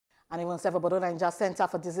And even Naija Center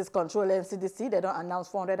for Disease Control, NCDC, they don't announce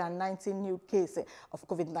 419 new cases of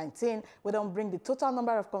COVID-19. We don't bring the total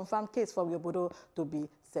number of confirmed cases for Obodo to be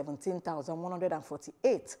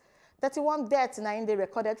 17,148. 31 deaths in they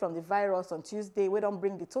recorded from the virus on Tuesday. We don't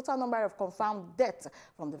bring the total number of confirmed deaths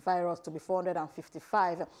from the virus to be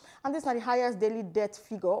 455. And this is the highest daily death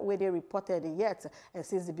figure where they reported yet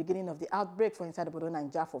since the beginning of the outbreak for inside Obodo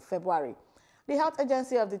Naija for February. The health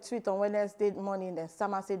agency of the tweet on Wednesday morning, then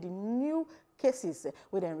Sama said the new cases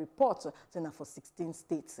will then report for 16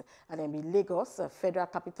 states. And then be Lagos, Federal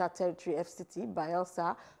Capital Territory, FCT,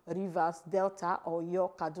 Bayelsa, Rivers, Delta,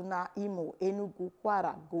 Oyo, Kaduna, Imo, Enugu,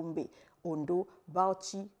 Kwara, Gombe, Ondo,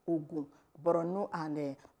 Bauchi, Ogun, Borno,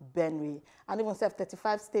 and Benue. And even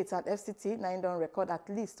 35 states at FCT now don't record at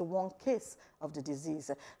least one case of the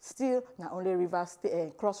disease. Still, not only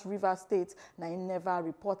Cross River State now never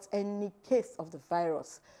reports any case of the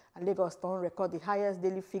virus. And Lagos don't record the highest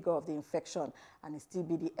daily figure of the infection, and it still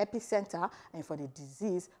be the epicenter and for the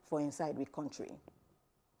disease for inside the country.